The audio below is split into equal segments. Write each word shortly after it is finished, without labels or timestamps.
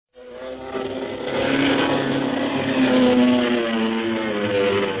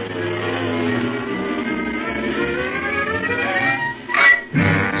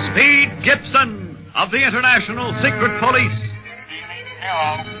Gibson of the International Secret Police. Ceiling zero.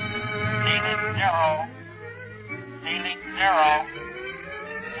 Ceiling zero. Ceiling zero.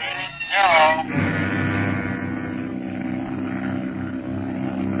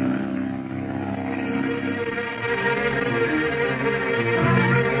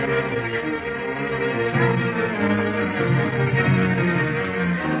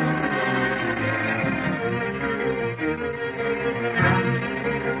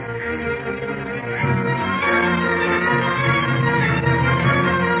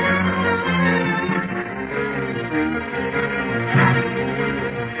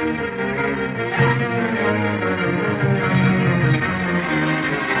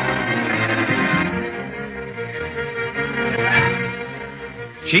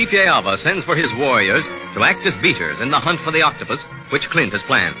 Chief Yayava sends for his warriors to act as beaters in the hunt for the octopus, which Clint has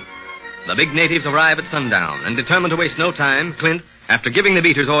planned. The big natives arrive at sundown, and determined to waste no time, Clint, after giving the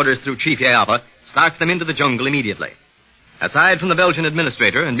beaters orders through Chief Yayava, starts them into the jungle immediately. Aside from the Belgian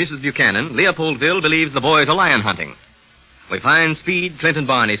administrator and Mrs. Buchanan, Leopoldville believes the boys are lion hunting. We find Speed, Clint, and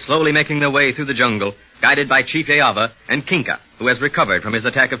Barney slowly making their way through the jungle, guided by Chief Yayava and Kinka, who has recovered from his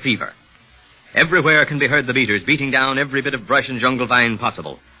attack of fever. Everywhere can be heard the beaters beating down every bit of brush and jungle vine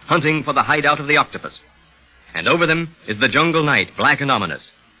possible, hunting for the hideout of the octopus. And over them is the jungle night, black and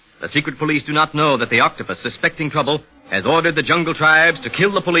ominous. The secret police do not know that the octopus, suspecting trouble, has ordered the jungle tribes to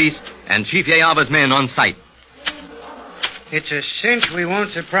kill the police and Chief Yayava's men on sight. It's a cinch we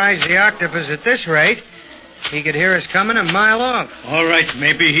won't surprise the octopus at this rate. He could hear us coming a mile off. All right,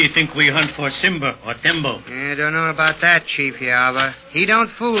 maybe he think we hunt for Simba or Tembo. I don't know about that, Chief Yayava. He don't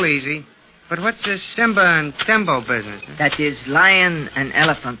fool easy. But what's this Simba and Tembo business? Huh? That is lion and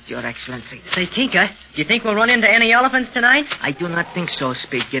elephant, Your Excellency. Say, Kinka, do you think we'll run into any elephants tonight? I do not think so,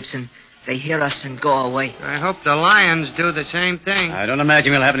 Speed Gibson. They hear us and go away. I hope the lions do the same thing. I don't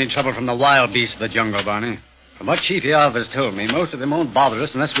imagine we'll have any trouble from the wild beasts of the jungle, Barney. From what Chief Yayava's told me, most of them won't bother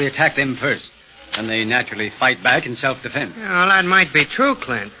us unless we attack them first. And they naturally fight back in self-defense. Well, that might be true,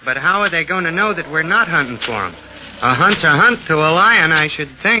 Clint. But how are they going to know that we're not hunting for them? A hunt's a hunt to a lion, I should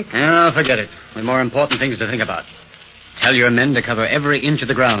think. Oh, forget it. We've more important things to think about. Tell your men to cover every inch of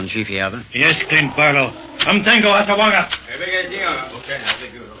the ground, Chief Yayava. Yes, Clint Barlow. Tango Atawanga.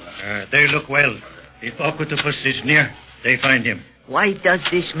 They look well. If octopus is near, they find him. Why does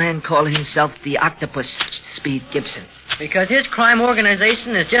this man call himself the Octopus, Speed Gibson? Because his crime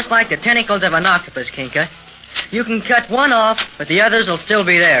organization is just like the tentacles of an octopus, Kinka. You can cut one off, but the others will still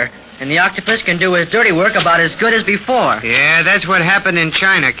be there. And the octopus can do his dirty work about as good as before. Yeah, that's what happened in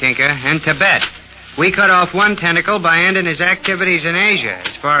China, Kinka, and Tibet. We cut off one tentacle by ending his activities in Asia,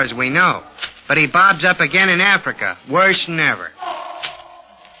 as far as we know. But he bobs up again in Africa, worse than ever.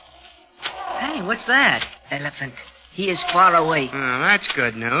 Hey, what's that? Elephant. He is far away. Oh, that's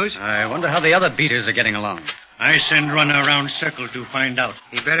good news. I wonder how the other beaters are getting along. I send runner around circle to find out.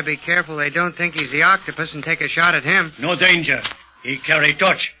 You better be careful they don't think he's the octopus and take a shot at him. No danger. He carry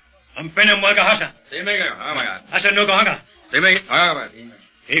torch.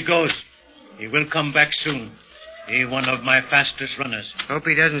 He goes. He will come back soon. He one of my fastest runners. Hope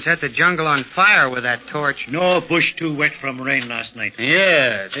he doesn't set the jungle on fire with that torch. No bush too wet from rain last night.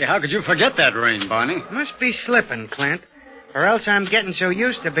 Yeah. See, how could you forget that rain, Barney? Must be slipping, Clint. Or else I'm getting so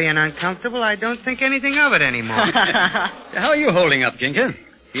used to being uncomfortable I don't think anything of it anymore. How are you holding up, Kinka?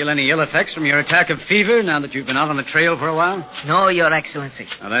 Feel any ill effects from your attack of fever now that you've been out on the trail for a while? No, Your Excellency.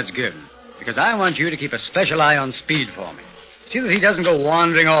 Well, that's good. Because I want you to keep a special eye on Speed for me. See that he doesn't go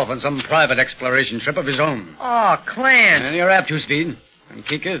wandering off on some private exploration trip of his own. Oh, Clint. And you're apt to, Speed. And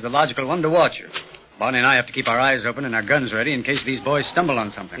Kinka is the logical one to watch you. Barney and I have to keep our eyes open and our guns ready in case these boys stumble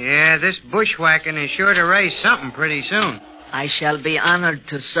on something. Yeah, this bushwhacking is sure to raise something pretty soon. I shall be honored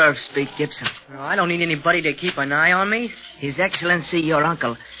to serve, Speed Gibson. Oh, I don't need anybody to keep an eye on me. His Excellency, your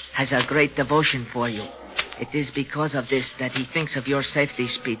uncle, has a great devotion for you. It is because of this that he thinks of your safety,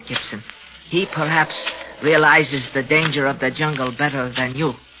 Speed Gibson. He perhaps realizes the danger of the jungle better than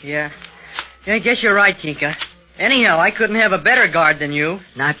you. Yeah, I guess you're right, Kinka. Anyhow, I couldn't have a better guard than you.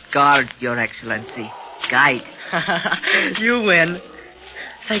 Not guard, Your Excellency. Guide. You win.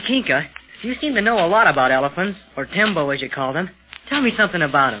 Say, Kinka, you seem to know a lot about elephants, or Tembo, as you call them. Tell me something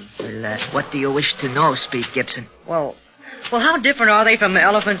about them. Well, what do you wish to know, Speed Gibson? Well, how different are they from the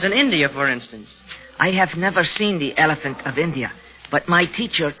elephants in India, for instance? I have never seen the elephant of India, but my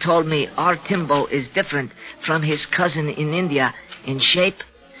teacher told me our Timbo is different from his cousin in India in shape,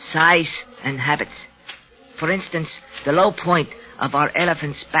 size, and habits. For instance, the low point of our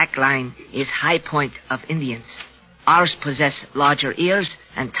elephant's back line is high point of Indians. Ours possess larger ears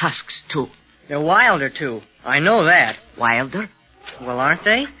and tusks, too. They're wilder, too. I know that. Wilder? Well, aren't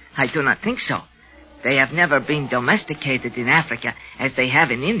they? I do not think so. They have never been domesticated in Africa as they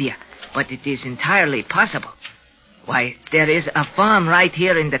have in India, but it is entirely possible. Why, there is a farm right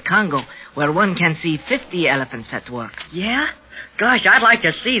here in the Congo where one can see 50 elephants at work. Yeah? Gosh, I'd like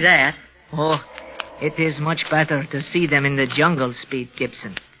to see that. Oh, it is much better to see them in the jungle, Speed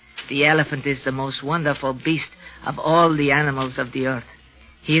Gibson. The elephant is the most wonderful beast of all the animals of the earth.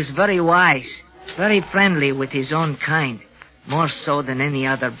 He is very wise, very friendly with his own kind, more so than any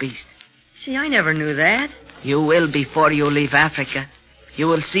other beast. See, I never knew that. You will before you leave Africa. You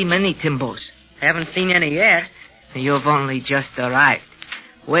will see many Timbos. Haven't seen any yet. You've only just arrived.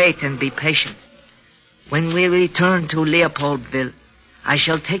 Wait and be patient. When we return to Leopoldville, I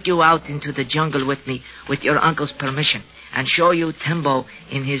shall take you out into the jungle with me with your uncle's permission and show you Timbo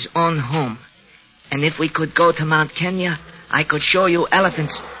in his own home. And if we could go to Mount Kenya, I could show you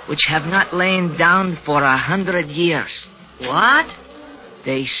elephants which have not lain down for 100 years. What?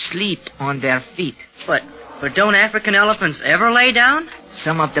 They sleep on their feet. But don't African elephants ever lay down?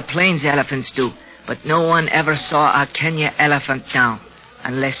 Some of the plains elephants do, but no one ever saw a Kenya elephant down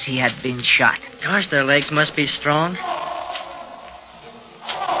unless he had been shot. Gosh, their legs must be strong.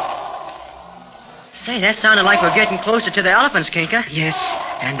 Say, that sounded like we're getting closer to the elephants, Kinka. Yes,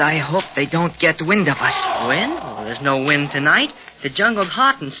 and I hope they don't get wind of us. Wind? Well, there's no wind tonight. The jungle's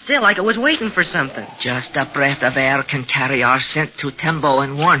hot and still, like it was waiting for something. Just a breath of air can carry our scent to Tembo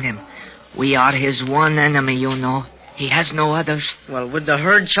and warn him. We are his one enemy, you know. He has no others. Well, would the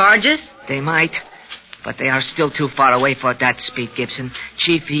herd charge us? They might, but they are still too far away for that, Speed Gibson.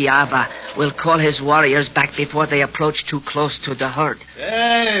 Chief Iaba will call his warriors back before they approach too close to the herd.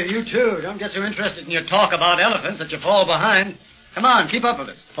 Hey, you two, don't get so interested in your talk about elephants that you fall behind. Come on, keep up with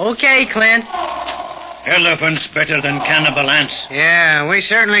us. Okay, Clint. Elephants better than cannibal ants. Yeah, we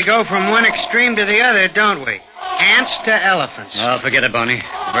certainly go from one extreme to the other, don't we? Ants to elephants. Oh, forget it, Bonnie.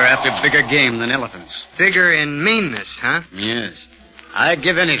 We're after bigger game than elephants. Bigger in meanness, huh? Yes. I'd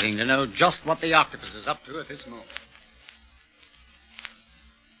give anything to know just what the octopus is up to at this moment.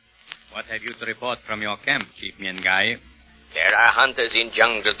 What have you to report from your camp, Chief Miengai? There are hunters in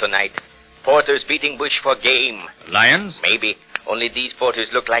jungle tonight. Porters beating bush for game. Lions? Maybe. Only these porters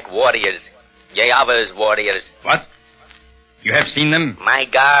look like warriors. Yava's warriors. What? You have seen them? My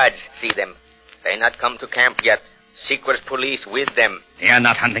guards see them. They not come to camp yet. Secret police with them. They are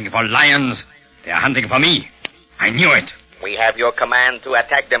not hunting for lions. They are hunting for me. I knew it. We have your command to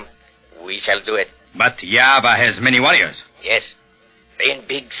attack them. We shall do it. But Yava has many warriors. Yes. They in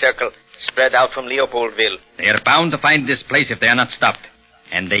big circle, spread out from Leopoldville. They are bound to find this place if they are not stopped.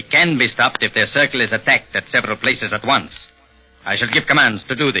 And they can be stopped if their circle is attacked at several places at once. I shall give commands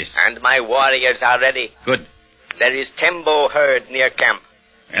to do this. And my warriors are ready. Good. There is Tembo herd near camp.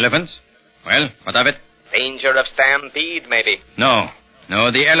 Elephants? Well, what of it? Danger of stampede, maybe. No,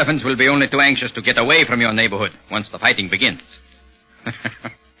 the elephants will be only too anxious to get away from your neighborhood once the fighting begins.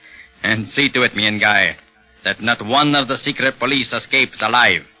 And see to it, Miengai, that not one of the secret police escapes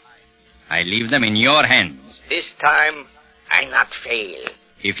alive. I leave them in your hands. This time, I not fail.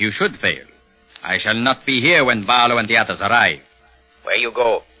 If you should fail, I shall not be here when Barlow and the others arrive. Where you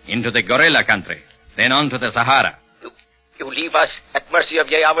go? Into the gorilla country, then on to the Sahara. You leave us at mercy of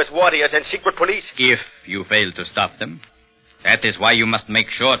Yava's warriors and secret police? If you fail to stop them. That is why you must make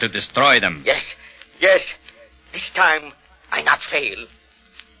sure to destroy them. Yes. This time, I not fail.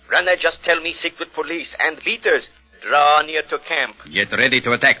 Runner, just tell me secret police and beaters. Draw near to camp. Get ready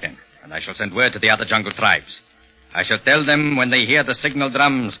to attack them, and I shall send word to the other jungle tribes. I shall tell them when they hear the signal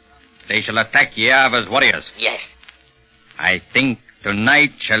drums, they shall attack Yava's warriors. Yes. I think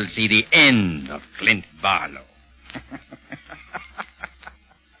tonight shall see the end of Clint Barlow.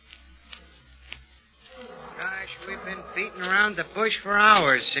 Gosh, we've been beating around the bush for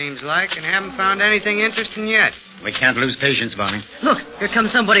hours, seems like, and haven't found anything interesting yet. We can't lose patience, Bonnie. Look, here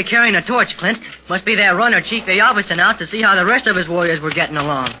comes somebody carrying a torch, Clint. Must be that runner Chief Ayava sent out to see how the rest of his warriors were getting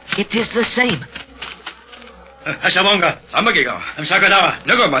along. It is the same. Asabonga. Sambagigo. I'm Sagadawa.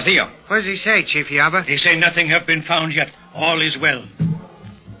 Lugo, Masillo. What does he say, Chief Yaba? They say nothing have been found yet. All is well.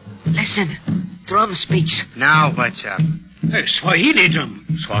 Listen. Drum speaks. Now what's up? Swahili drum.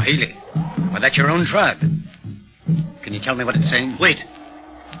 Swahili? Well, that's your own tribe. Can you tell me what it's saying? Wait.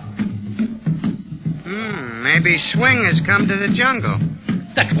 Maybe Swing has come to the jungle.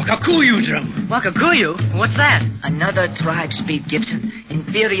 That Wakakuyu drum. Wakakuyu? What's that? Another tribe, Speed Gibson,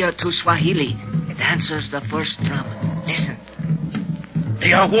 inferior to Swahili. It answers the first drum. Listen.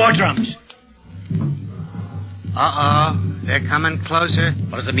 They are war drums. Uh-oh. They're coming closer.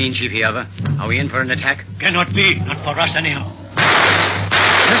 What does it mean, Chief Yava? Are we in for an attack? Cannot be. Not for us, anyhow.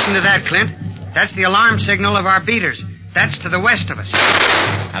 Listen to that, Clint. That's the alarm signal of our beaters. That's to the west of us.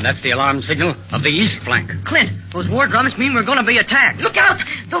 And that's the alarm signal of the east flank. Clint, those war drums mean we're going to be attacked. Look out!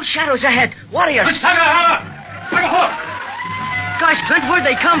 Those shadows ahead. Warriors. Gosh, Clint, where'd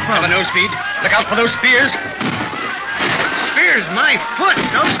they come from? Have a no speed. Look out for those spears. Spears, my foot.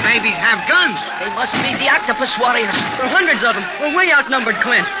 Those babies have guns. They must be the octopus warriors. There are hundreds of them. We're way outnumbered,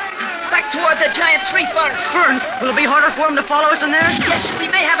 Clint. Back toward the giant tree ferns. Ferns? Will it be harder for them to follow us in there? Yes, we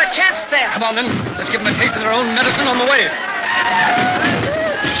may have a chance there. Come on, then. Let's give them a taste of their own medicine on the way.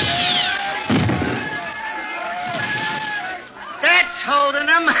 That's holding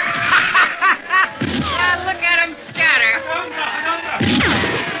them. Look at them scatter.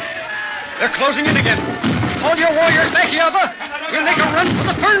 They're closing in again. Call your warriors back, Yava. We'll make a run for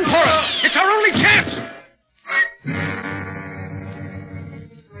the fern forest. It's our only chance.